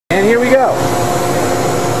And here we go.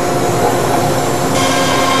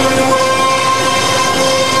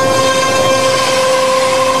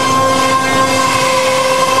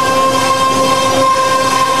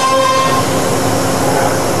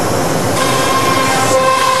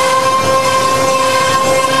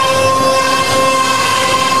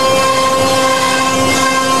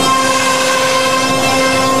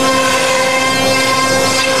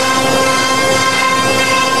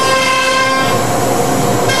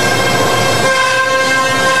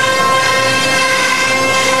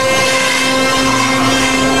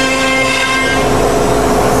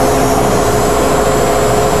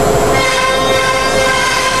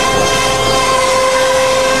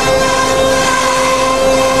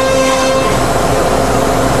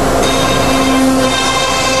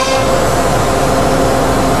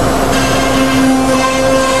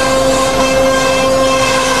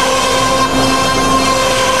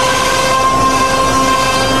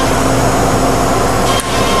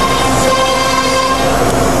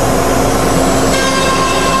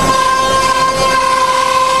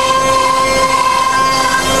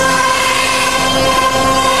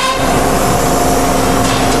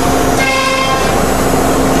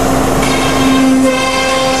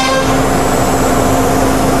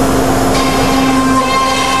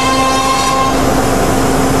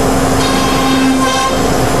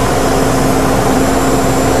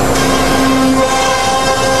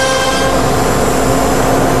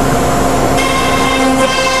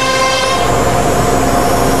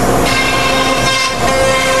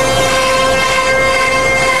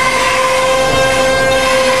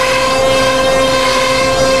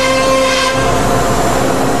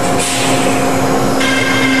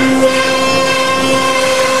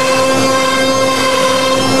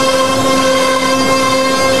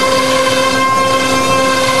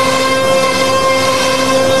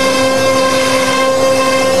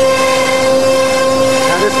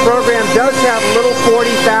 Does have little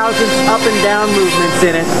 40,000 up and down movements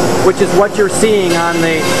in it, which is what you're seeing on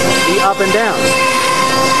the up and downs.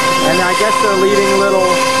 And I guess they're leaving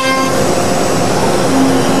little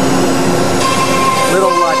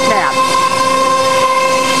taps.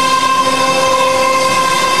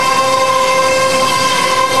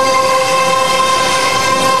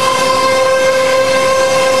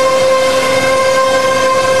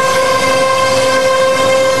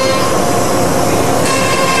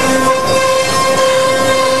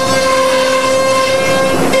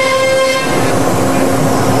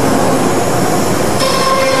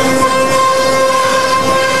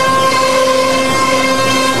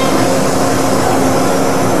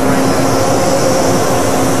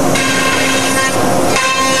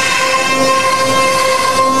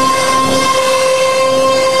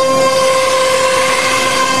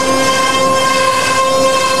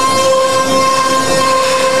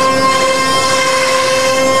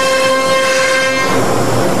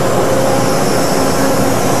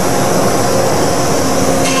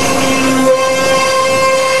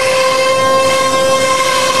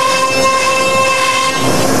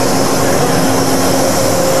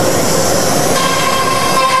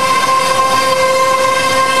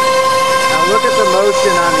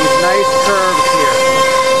 On these nice curves here.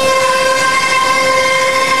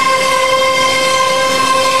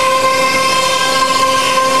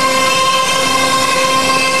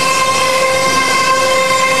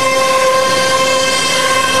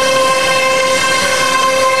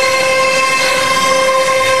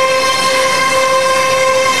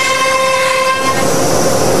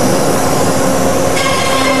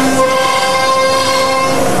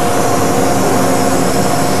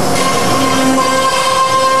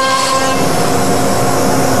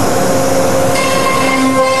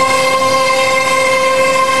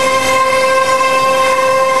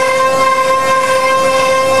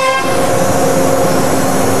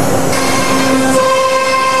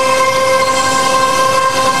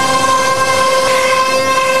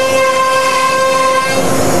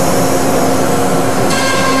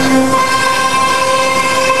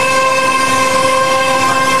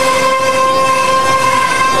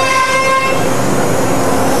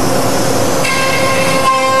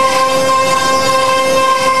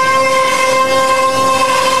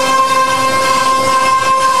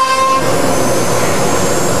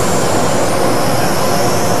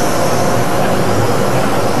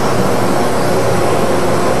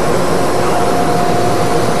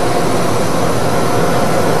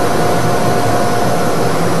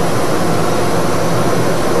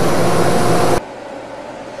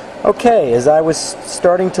 Okay, as I was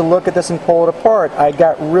starting to look at this and pull it apart, I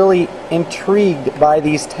got really intrigued by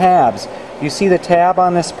these tabs. You see the tab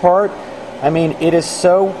on this part? I mean, it is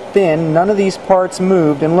so thin, none of these parts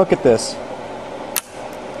moved, and look at this.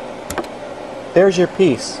 There's your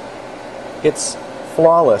piece. It's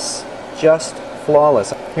flawless, just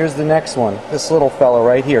flawless. Here's the next one. This little fellow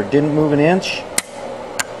right here didn't move an inch.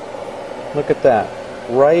 Look at that.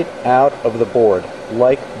 Right out of the board,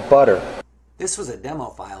 like butter. This was a demo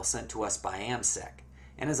file sent to us by AMSEC,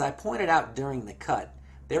 and as I pointed out during the cut,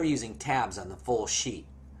 they're using tabs on the full sheet.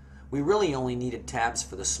 We really only needed tabs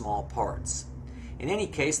for the small parts. In any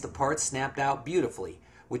case, the parts snapped out beautifully,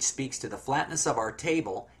 which speaks to the flatness of our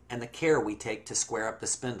table and the care we take to square up the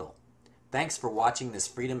spindle. Thanks for watching this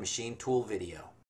Freedom Machine Tool video.